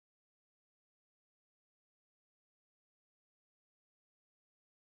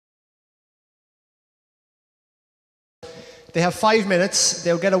they have 5 minutes.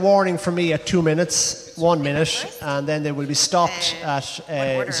 They'll get a warning from me at 2 minutes, 1 minute, and then they will be stopped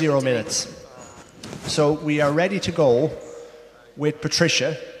at 0 minutes. So we are ready to go with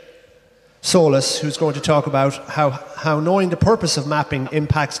Patricia Solís, who's going to talk about how knowing the purpose of mapping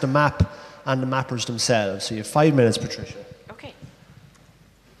impacts the map and the mappers themselves. So you have 5 minutes, Patricia. Okay.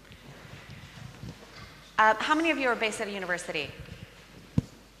 How many of you are based at a university?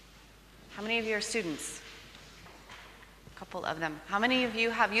 How many of you are students? A couple of them. How many of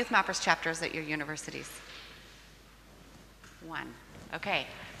you have YouthMappers chapters at your universities? One. Okay.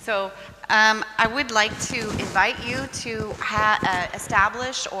 So I would like to invite you to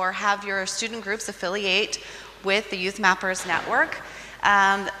establish or have your student groups affiliate with the YouthMappers network.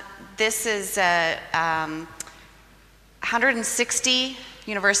 This is 160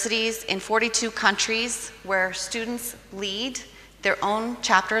 universities in 42 countries where students lead their own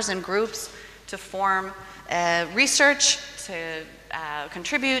chapters and groups to form research, to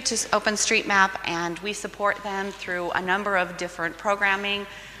contribute to OpenStreetMap, and we support them through a number of different programming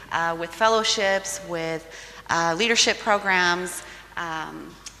with fellowships, with leadership programs,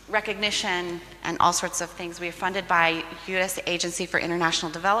 recognition, and all sorts of things. We are funded by U.S. Agency for International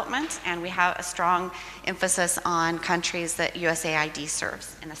Development, and we have a strong emphasis on countries that USAID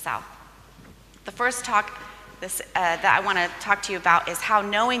serves in the South. The first talk that I want to talk to you about is how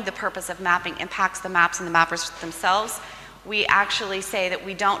knowing the purpose of mapping impacts the maps and the mappers themselves. We actually say that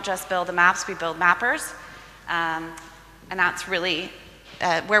we don't just build the maps, we build mappers, and that's really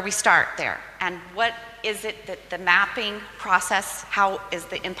where we start there. And what is it that the mapping process, how is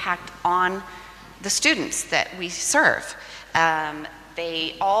the impact on the students that we serve?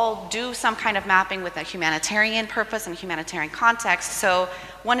 They all do some kind of mapping with a humanitarian purpose and humanitarian context, so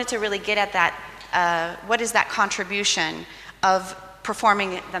wanted to really get at that, what is that contribution of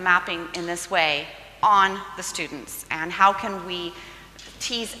performing the mapping in this way on the students, and how can we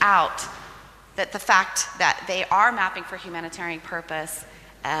tease out that the fact that they are mapping for humanitarian purpose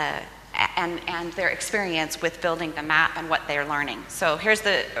and their experience with building the map and what they're learning. So here's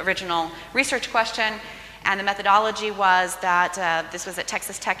the original research question, and the methodology was that this was at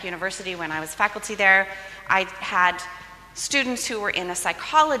Texas Tech University when I was faculty there. I had students who were in a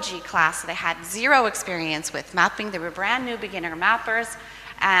psychology class, so they had zero experience with mapping. They were brand new beginner mappers,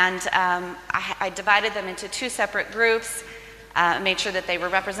 and I divided them into two separate groups, made sure that they were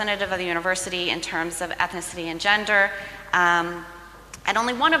representative of the university in terms of ethnicity and gender. And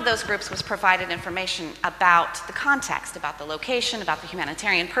only one of those groups was provided information about the context, about the location, about the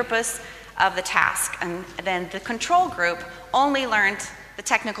humanitarian purpose of the task. And then the control group only learned the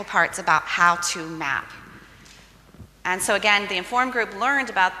technical parts about how to map. And so again, the informed group learned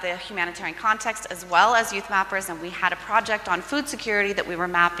about the humanitarian context as well as YouthMappers, and we had a project on food security that we were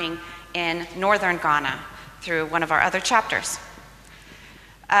mapping in northern Ghana through one of our other chapters.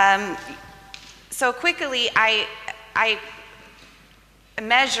 So quickly, I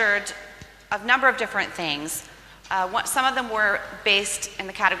measured a number of different things. Some of them were based in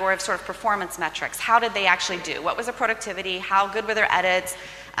the category of sort of performance metrics. How did they actually do? What was their productivity? How good were their edits?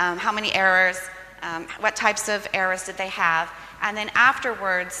 How many errors? What types of errors did they have? And then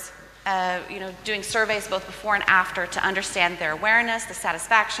afterwards, doing surveys both before and after to understand their awareness, the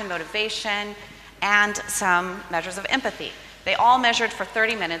satisfaction, motivation, and some measures of empathy. They all measured for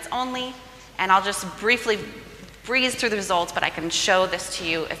 30 minutes only, and I'll just briefly breeze through the results, but I can show this to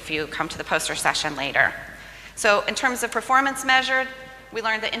you if you come to the poster session later. So in terms of performance measured, we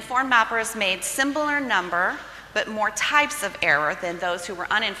learned that informed mappers made similar number, but more types of error than those who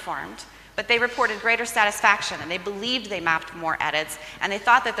were uninformed. But they reported greater satisfaction, and they believed they mapped more edits, and they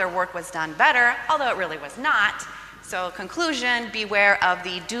thought that their work was done better, although it really was not. So conclusion, beware of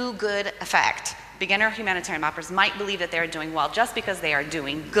the do-good effect. Beginner humanitarian mappers might believe that they're doing well just because they are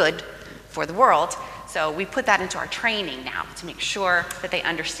doing good for the world. So we put that into our training now to make sure that they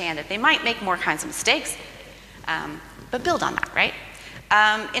understand that they might make more kinds of mistakes, but build on that, right?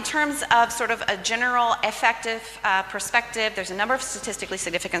 In terms of sort of a general effective perspective, there's a number of statistically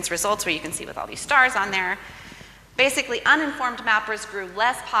significant results where you can see with all these stars on there. Basically, uninformed mappers grew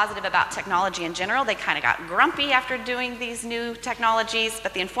less positive about technology in general. They kind of got grumpy after doing these new technologies,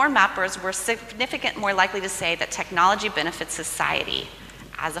 but the informed mappers were significantly more likely to say that technology benefits society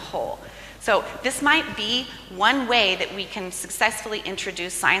as a whole. So this might be one way that we can successfully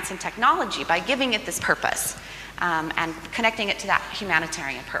introduce science and technology by giving it this purpose and connecting it to that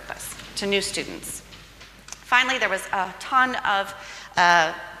humanitarian purpose, to new students. Finally, there was a ton of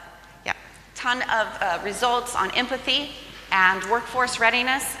results on empathy and workforce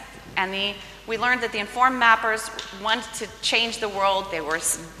readiness, and we learned that the informed mappers wanted to change the world. They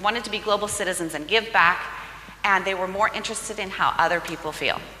wanted to be global citizens and give back, and they were more interested in how other people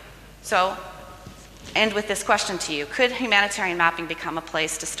feel. So, end with this question to you. Could humanitarian mapping become a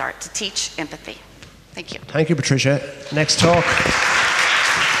place to start to teach empathy? Thank you. Thank you, Patricia. Next talk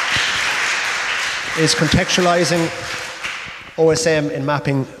is Contextualizing OSM in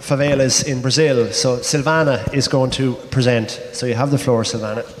Mapping Favelas in Brazil. So Silvana is going to present. So you have the floor,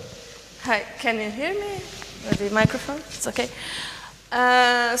 Silvana. Hi, can you hear me? The microphone? It's okay.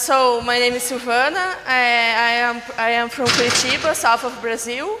 So my name is Silvana. I am from Curitiba, south of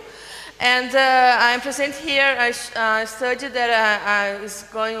Brazil. And I'm present here a study that I was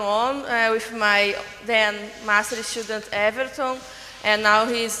going on with my then master's student Everton, and now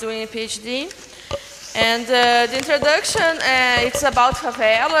he's doing a PhD. And the introduction, it's about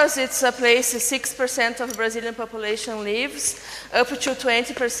favelas. It's a place 6% of Brazilian population lives, up to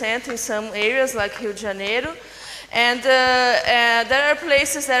 20% in some areas like Rio de Janeiro. And there are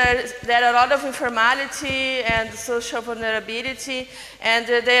places that are a lot of informality and social vulnerability, and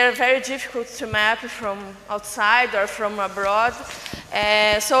they are very difficult to map from outside or from abroad.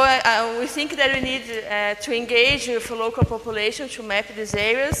 So we think that we need to engage with the local population to map these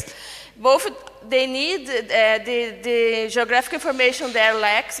areas. Both they need the geographic information there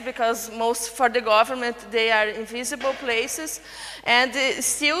lacks, because most for the government they are invisible places, and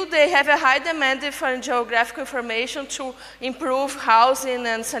still they have a high demand for geographic information to improve housing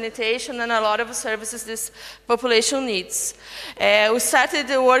and sanitation and a lot of services this population needs. We started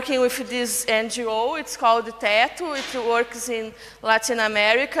working with this NGO, it's called Teto. It works in Latin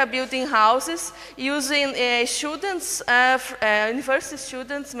America, building houses, using students, university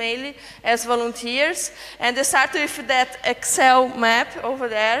students mainly, as volunteers. And they started with that Excel map over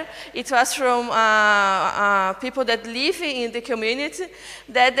there. It was from people that live in the community,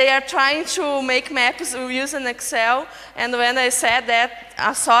 that they are trying to make maps using Excel. And when I said that,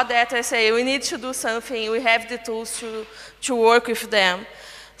 I saw that, I say, we need to do something. We have the tools to work with them.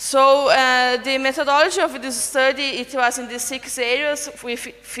 So the methodology of this study, it was in the 6 areas with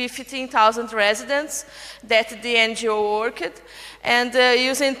 15,000 residents that the NGO worked, and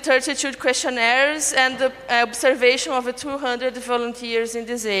using 32 questionnaires and the observation of 200 volunteers in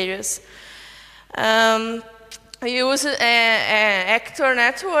these areas. We use actor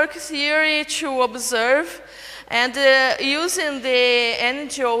network theory to observe, and using the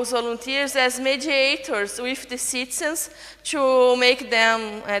NGO's volunteers as mediators with the citizens to make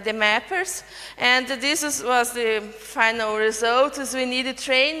them the mappers. And this was the final result, is we need to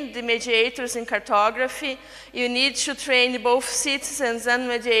train the mediators in cartography. You need to train both citizens and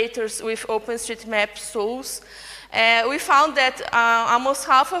mediators with OpenStreetMap tools. We found that almost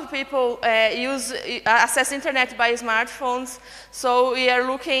half of people access internet by smartphones, so we are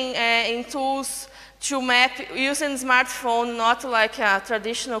looking in tools to map using smartphone, not like a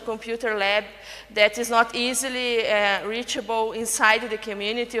traditional computer lab that is not easily reachable inside the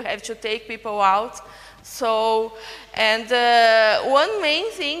community. You have to take people out. So, and one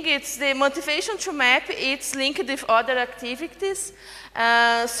main thing, it's the motivation to map, it's linked with other activities.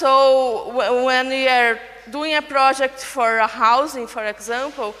 So when we are doing a project for a housing, for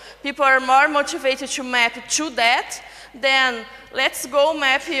example, people are more motivated to map to that than let's go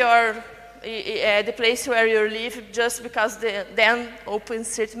map the place where you live, just because then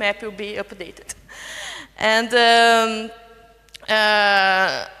OpenStreetMap will be updated. And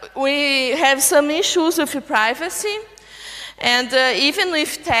we have some issues with privacy, and even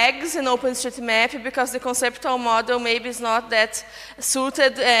with tags in OpenStreetMap, because the conceptual model maybe is not that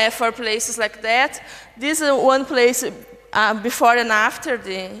suited for places like that. This is one place before and after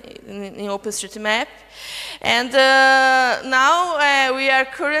in OpenStreetMap. And now we are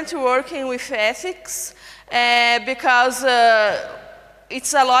currently working with ethics, because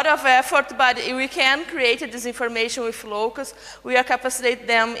it's a lot of effort, but we can create this information with locals. We are capacitating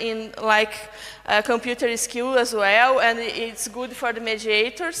them in computer skill as well, and it's good for the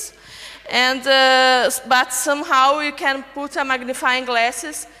mediators. And but somehow we can put a magnifying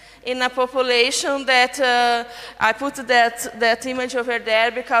glasses in a population that I put that image over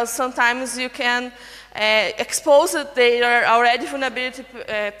there, because sometimes you can expose that they are already vulnerable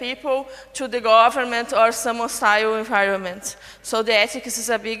people to the government or some hostile environment. So the ethics is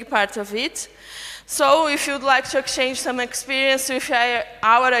a big part of it. So if you'd like to exchange some experience with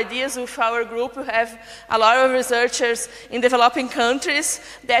our ideas with our group, we have a lot of researchers in developing countries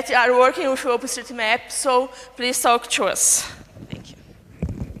that are working with OpenStreetMap, so please talk to us. Thank you.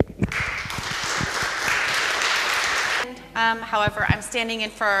 However, I'm standing in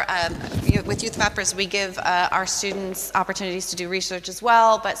for, with YouthMappers, we give our students opportunities to do research as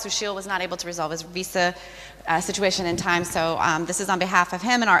well, but Sushil was not able to resolve his visa situation in time, so this is on behalf of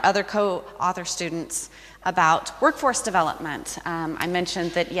him and our other co-author students about workforce development. I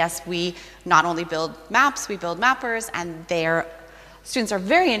mentioned that, yes, we not only build maps, we build mappers, and their students are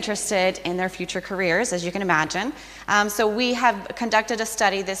very interested in their future careers, as you can imagine. So we have conducted a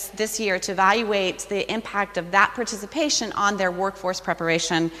study this year to evaluate the impact of that participation on their workforce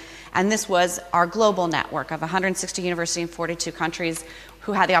preparation. And this was our global network of 160 universities in 42 countries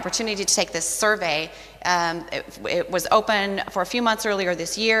who had the opportunity to take this survey. It was open for a few months earlier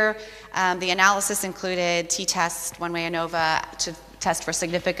this year. The analysis included t-tests, one-way ANOVA, to test for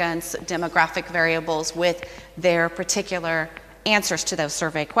significance, demographic variables with their particular answers to those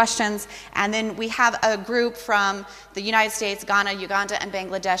survey questions. And then we have a group from the United States, Ghana, Uganda, and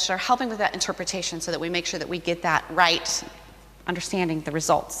Bangladesh are helping with that interpretation so that we make sure that we get that right, understanding the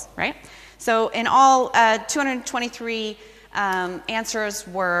results, right? So in all, 223 answers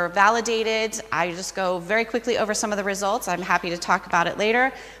were validated. I just go very quickly over some of the results. I'm happy to talk about it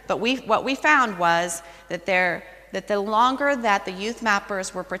later. But what we found was that the longer that the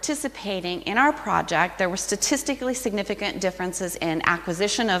YouthMappers were participating in our project, there were statistically significant differences in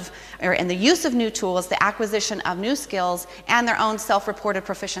acquisition of, or in the use of new tools, the acquisition of new skills, and their own self-reported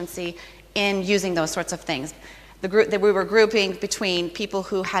proficiency in using those sorts of things. The group that we were grouping between people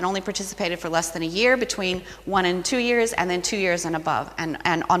who had only participated for less than a year, between 1 and 2 years, and then 2 years and above. And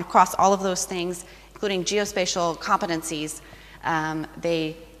across all of those things, including geospatial competencies,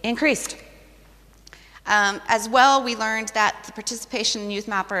 they increased. As well, we learned that the participation in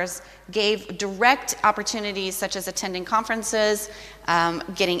YouthMappers gave direct opportunities such as attending conferences,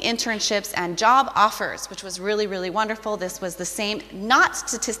 getting internships, and job offers, which was really, really wonderful. This was the same, not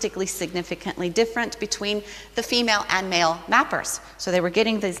statistically significantly different between the female and male mappers. So they were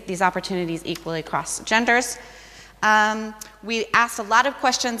getting these opportunities equally across genders. We asked a lot of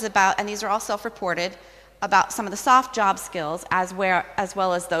questions about, and these are all self-reported, about some of the soft job skills as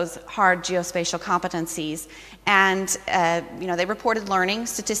well as those hard geospatial competencies. And they reported learning,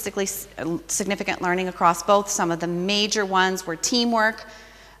 statistically significant learning across both. Some of the major ones were teamwork,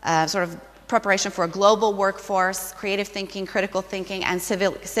 sort of preparation for a global workforce, creative thinking, critical thinking, and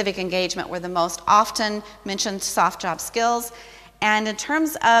civic engagement were the most often mentioned soft job skills. And in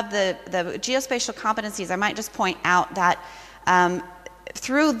terms of the geospatial competencies, I might just point out that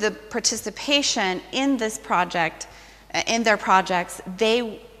through the participation in this project, in their projects,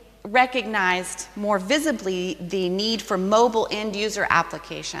 they recognized more visibly the need for mobile end user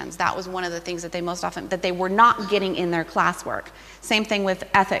applications. That was one of the things that they were not getting in their classwork. Same thing with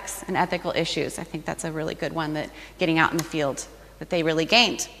ethics and ethical issues. I think that's a really good one, that getting out in the field that they really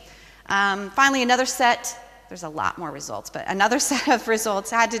gained. Finally, another set, there's a lot more results, but another set of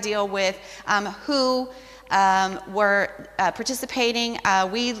results had to deal with who were participating.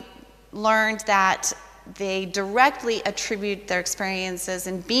 We learned that they directly attribute their experiences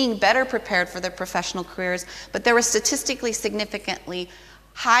in being better prepared for their professional careers, but there were statistically significantly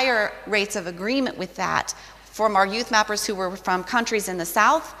higher rates of agreement with that from our YouthMappers who were from countries in the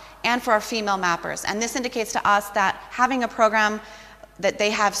South and for our female mappers. And this indicates to us that having a program that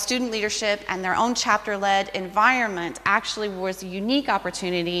they have student leadership and their own chapter-led environment actually was a unique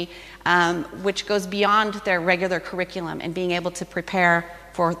opportunity which goes beyond their regular curriculum and being able to prepare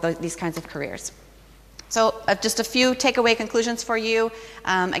for these kinds of careers. So just a few takeaway conclusions for you.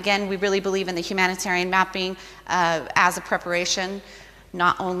 Again, we really believe in the humanitarian mapping as a preparation,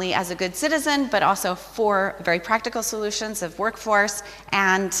 not only as a good citizen, but also for very practical solutions of workforce.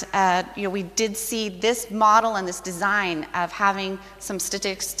 And we did see this model and this design of having some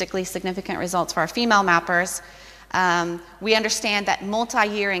statistically significant results for our female mappers. We understand that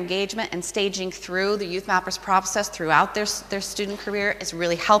multi-year engagement and staging through the YouthMappers process throughout their student career is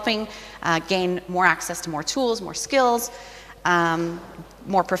really helping gain more access to more tools, more skills,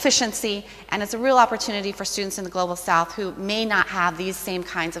 more proficiency, and it's a real opportunity for students in the Global South who may not have these same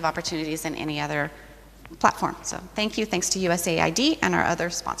kinds of opportunities in any other platform. So thank you, thanks to USAID and our other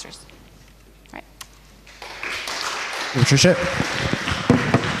sponsors. All right. Patricia.